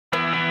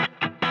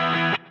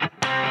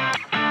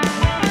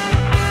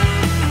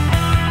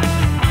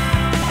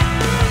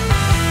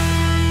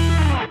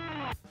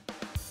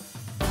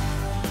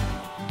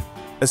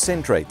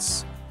Ascent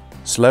Rates.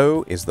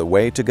 Slow is the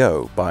Way to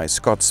Go by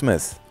Scott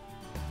Smith.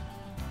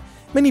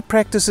 Many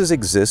practices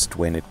exist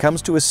when it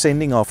comes to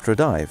ascending after a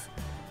dive.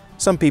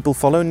 Some people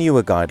follow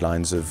newer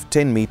guidelines of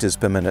 10 meters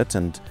per minute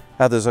and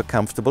others are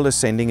comfortable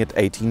ascending at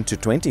 18 to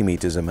 20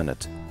 meters a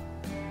minute.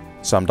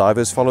 Some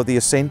divers follow the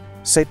ascent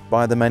set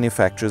by the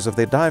manufacturers of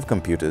their dive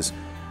computers,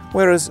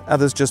 whereas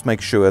others just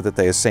make sure that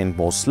they ascend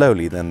more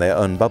slowly than their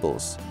own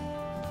bubbles.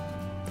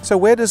 So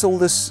where does all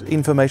this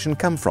information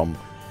come from?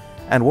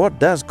 And what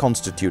does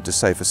constitute a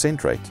safe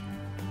ascent rate?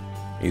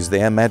 Is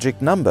there a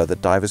magic number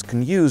that divers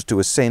can use to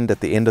ascend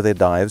at the end of their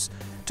dives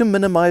to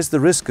minimize the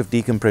risk of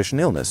decompression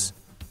illness?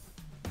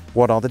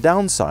 What are the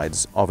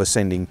downsides of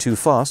ascending too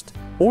fast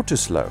or too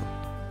slow?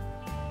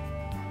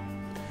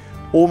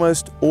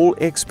 Almost all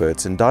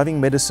experts in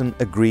diving medicine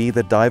agree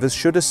that divers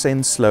should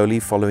ascend slowly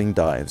following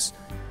dives,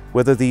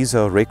 whether these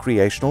are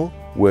recreational,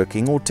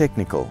 working or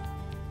technical.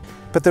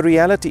 But the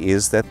reality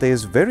is that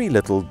there's very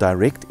little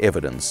direct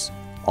evidence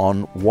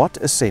on what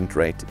ascent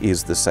rate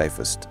is the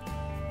safest.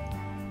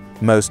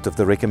 Most of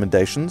the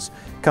recommendations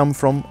come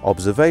from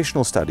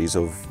observational studies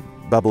of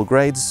bubble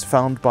grades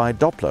found by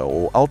Doppler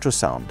or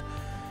ultrasound,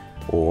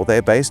 or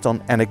they're based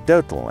on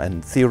anecdotal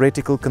and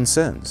theoretical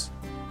concerns.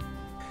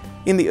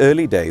 In the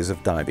early days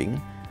of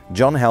diving,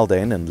 John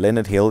Haldane and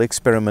Leonard Hill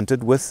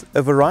experimented with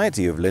a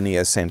variety of linear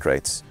ascent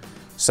rates,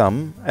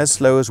 some as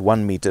slow as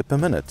 1 meter per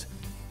minute.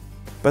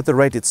 But the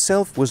rate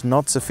itself was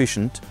not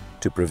sufficient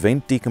to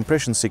prevent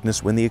decompression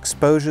sickness when the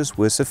exposures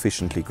were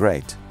sufficiently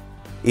great.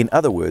 In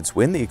other words,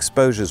 when the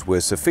exposures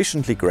were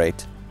sufficiently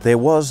great, there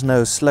was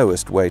no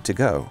slowest way to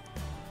go.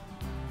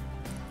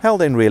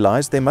 Haldane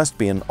realized there must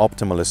be an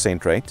optimal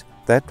ascent rate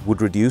that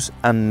would reduce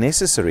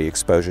unnecessary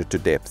exposure to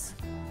depth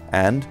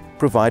and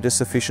provide a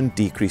sufficient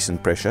decrease in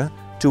pressure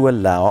to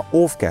allow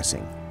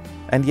off-gassing,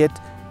 and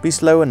yet be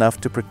slow enough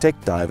to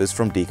protect divers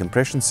from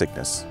decompression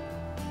sickness.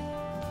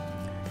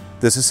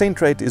 This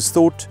ascent rate is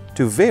thought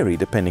to vary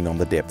depending on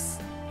the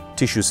depth,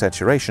 tissue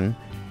saturation,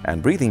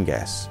 and breathing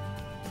gas.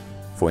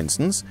 For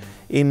instance,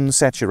 in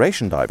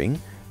saturation diving,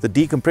 the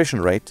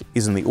decompression rate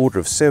is in the order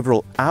of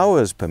several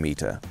hours per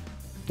meter,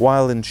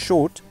 while in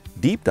short,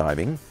 deep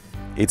diving,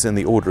 it's in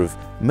the order of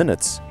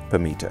minutes per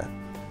meter,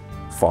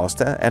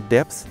 faster at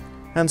depth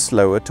and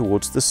slower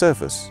towards the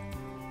surface.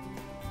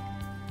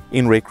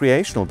 In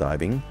recreational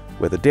diving,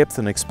 where the depth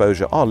and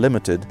exposure are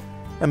limited,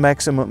 a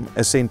maximum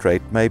ascent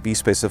rate may be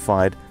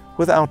specified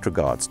without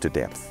regards to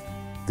depth.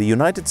 The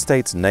United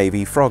States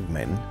Navy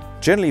frogmen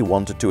generally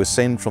wanted to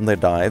ascend from their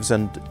dives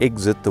and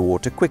exit the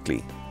water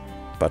quickly,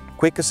 but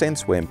quick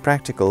ascents were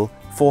impractical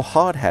for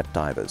hard hat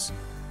divers,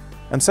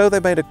 and so they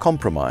made a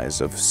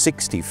compromise of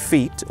 60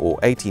 feet or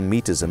 18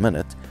 meters a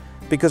minute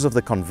because of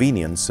the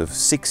convenience of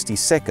 60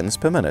 seconds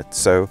per minute,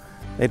 so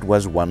it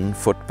was 1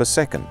 foot per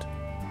second.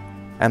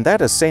 And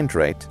that ascent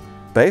rate,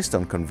 based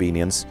on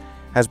convenience,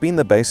 has been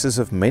the basis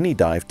of many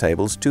dive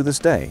tables to this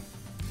day.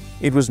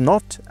 It was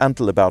not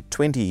until about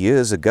 20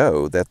 years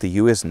ago that the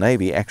US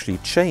Navy actually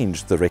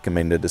changed the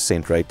recommended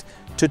ascent rate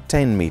to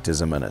 10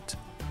 meters a minute.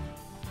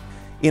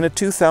 In a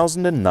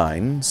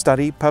 2009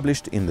 study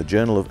published in the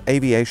Journal of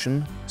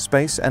Aviation,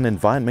 Space and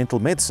Environmental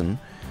Medicine,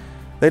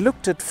 they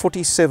looked at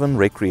 47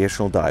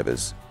 recreational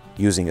divers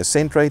using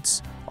ascent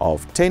rates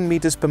of 10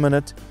 meters per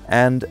minute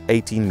and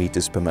 18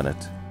 meters per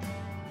minute.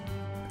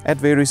 At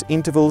various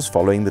intervals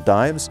following the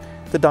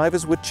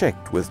divers were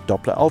checked with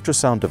Doppler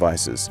ultrasound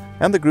devices,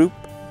 and the group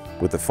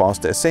with the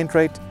faster ascent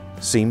rate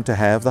seemed to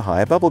have the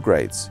higher bubble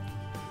grades.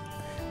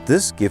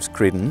 This gives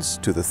credence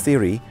to the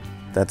theory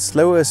that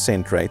slower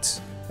ascent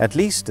rates, at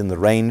least in the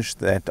range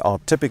that are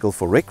typical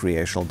for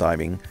recreational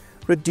diving,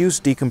 reduce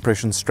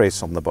decompression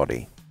stress on the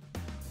body.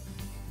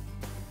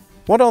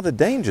 What are the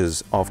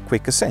dangers of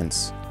quick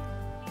ascents?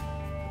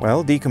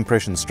 Well,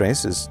 decompression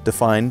stress is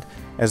defined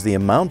as the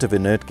amount of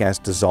inert gas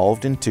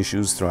dissolved in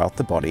tissues throughout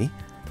the body,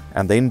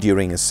 and then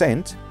during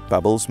ascent,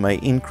 bubbles may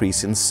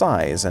increase in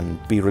size and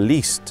be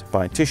released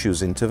by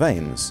tissues into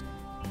veins.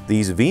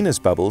 These venous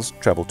bubbles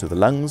travel to the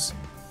lungs,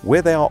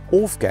 where they are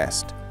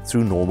off-gassed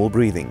through normal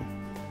breathing.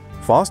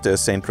 Faster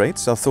ascent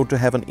rates are thought to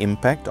have an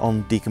impact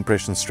on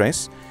decompression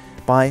stress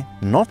by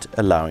not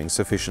allowing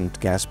sufficient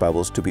gas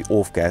bubbles to be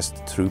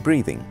off-gassed through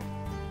breathing.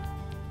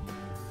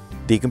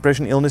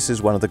 Decompression illness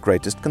is one of the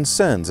greatest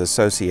concerns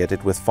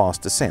associated with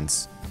fast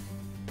ascents.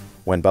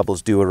 When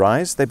bubbles do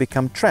arise, they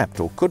become trapped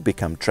or could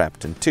become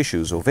trapped in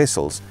tissues or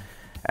vessels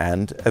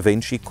and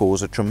eventually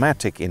cause a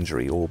traumatic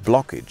injury or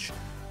blockage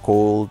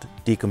called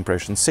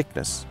decompression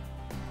sickness.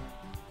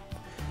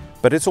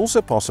 But it's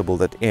also possible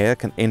that air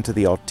can enter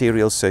the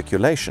arterial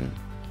circulation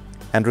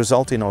and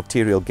result in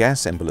arterial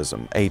gas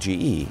embolism,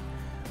 AGE,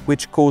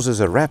 which causes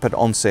a rapid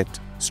onset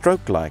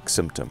stroke-like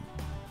symptom.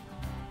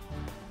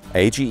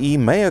 AGE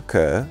may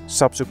occur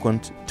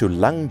subsequent to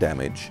lung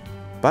damage,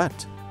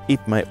 but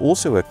it may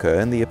also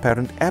occur in the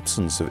apparent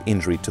absence of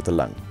injury to the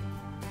lung.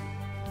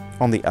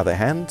 On the other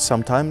hand,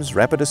 sometimes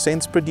rapid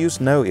ascents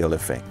produce no ill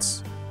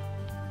effects.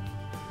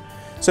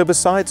 So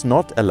besides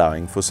not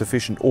allowing for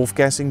sufficient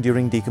off-gassing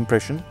during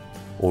decompression,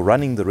 or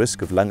running the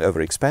risk of lung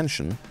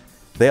overexpansion,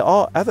 There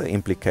are other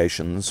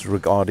implications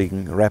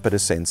regarding rapid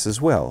ascents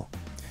as well.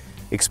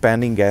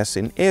 Expanding gas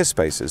in air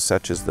spaces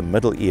such as the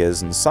middle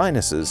ears and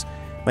sinuses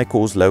may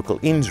cause local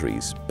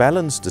injuries,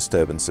 balance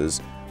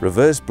disturbances,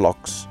 reverse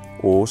blocks,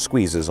 or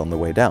squeezes on the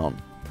way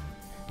down.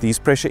 These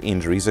pressure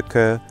injuries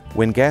occur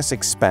when gas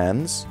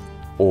expands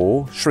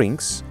or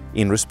shrinks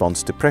in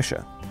response to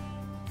pressure.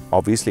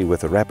 Obviously,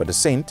 with a rapid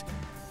ascent,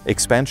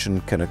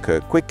 expansion can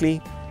occur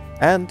quickly,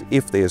 and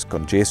if there's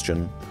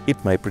congestion,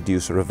 it may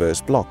produce a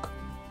reverse block.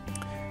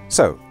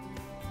 So,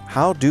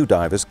 how do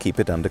divers keep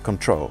it under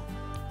control?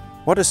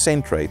 What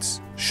ascent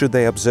rates should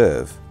they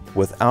observe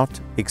without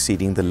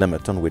exceeding the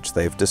limit on which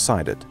they've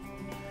decided?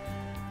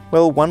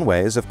 Well, one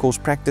way is of course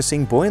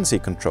practicing buoyancy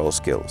control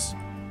skills.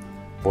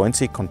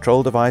 Buoyancy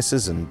control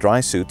devices and dry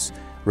suits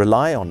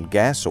rely on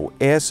gas or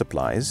air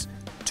supplies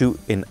to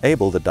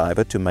enable the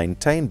diver to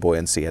maintain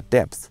buoyancy at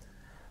depth.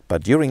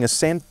 But during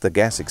ascent, the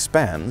gas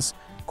expands,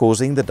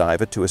 causing the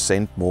diver to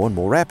ascend more and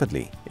more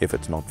rapidly if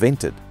it's not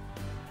vented.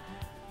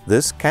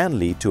 This can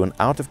lead to an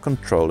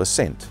out-of-control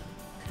ascent.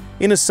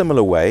 In a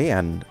similar way,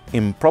 an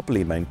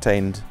improperly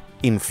maintained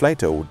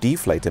inflator or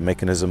deflator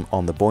mechanism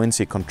on the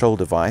buoyancy control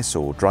device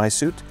or dry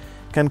suit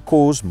can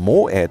cause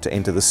more air to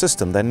enter the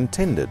system than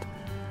intended.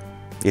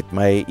 It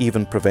may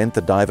even prevent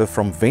the diver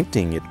from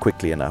venting it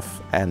quickly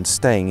enough and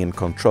staying in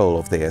control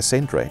of their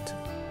ascent rate.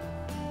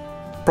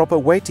 Proper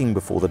weighting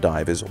before the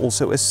dive is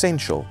also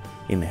essential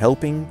in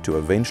helping to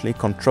eventually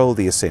control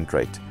the ascent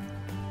rate,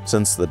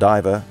 since the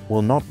diver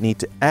will not need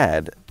to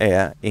add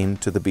air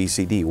into the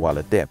BCD while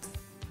at depth.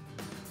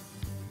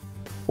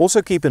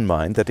 Also keep in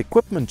mind that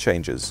equipment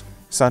changes,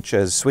 such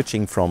as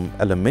switching from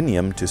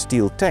aluminium to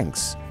steel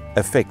tanks,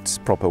 affects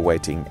proper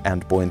weighting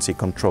and buoyancy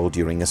control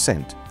during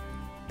ascent.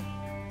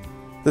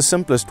 The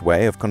simplest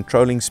way of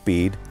controlling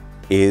speed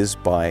is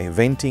by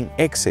venting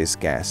excess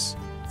gas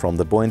from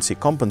the buoyancy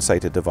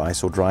compensator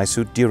device or dry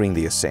suit during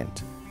the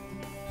ascent.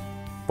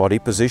 Body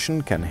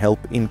position can help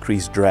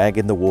increase drag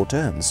in the water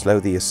and slow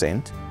the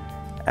ascent,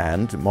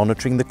 and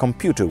monitoring the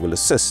computer will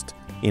assist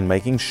in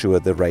making sure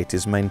the rate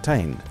is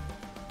maintained.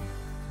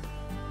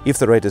 If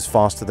the rate is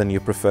faster than you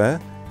prefer,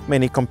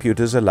 many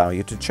computers allow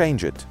you to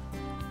change it.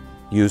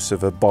 Use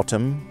of a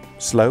bottom,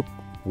 slope,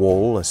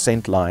 wall,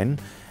 ascent line,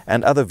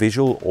 and other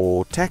visual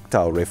or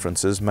tactile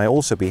references may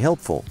also be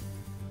helpful.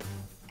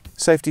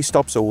 Safety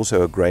stops are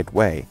also a great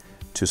way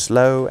to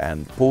slow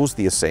and pause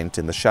the ascent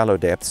in the shallow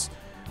depths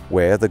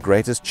where the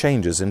greatest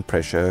changes in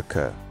pressure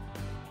occur.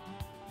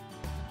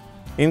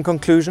 In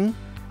conclusion,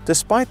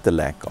 despite the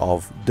lack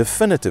of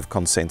definitive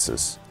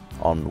consensus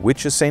on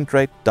which ascent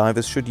rate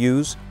divers should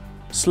use,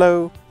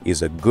 slow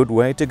is a good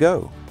way to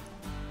go.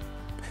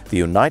 The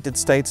United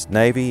States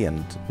Navy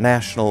and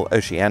National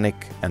Oceanic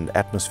and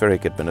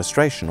Atmospheric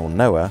Administration, or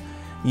NOAA,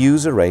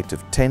 use a rate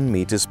of 10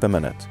 meters per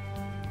minute.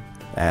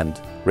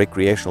 And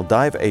Recreational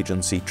Dive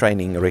Agency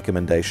training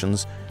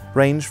recommendations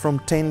range from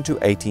 10 to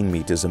 18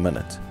 meters a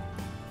minute.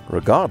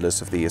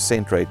 Regardless of the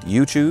ascent rate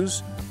you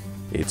choose,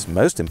 it's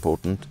most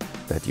important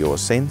that your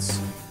ascents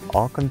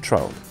are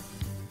controlled.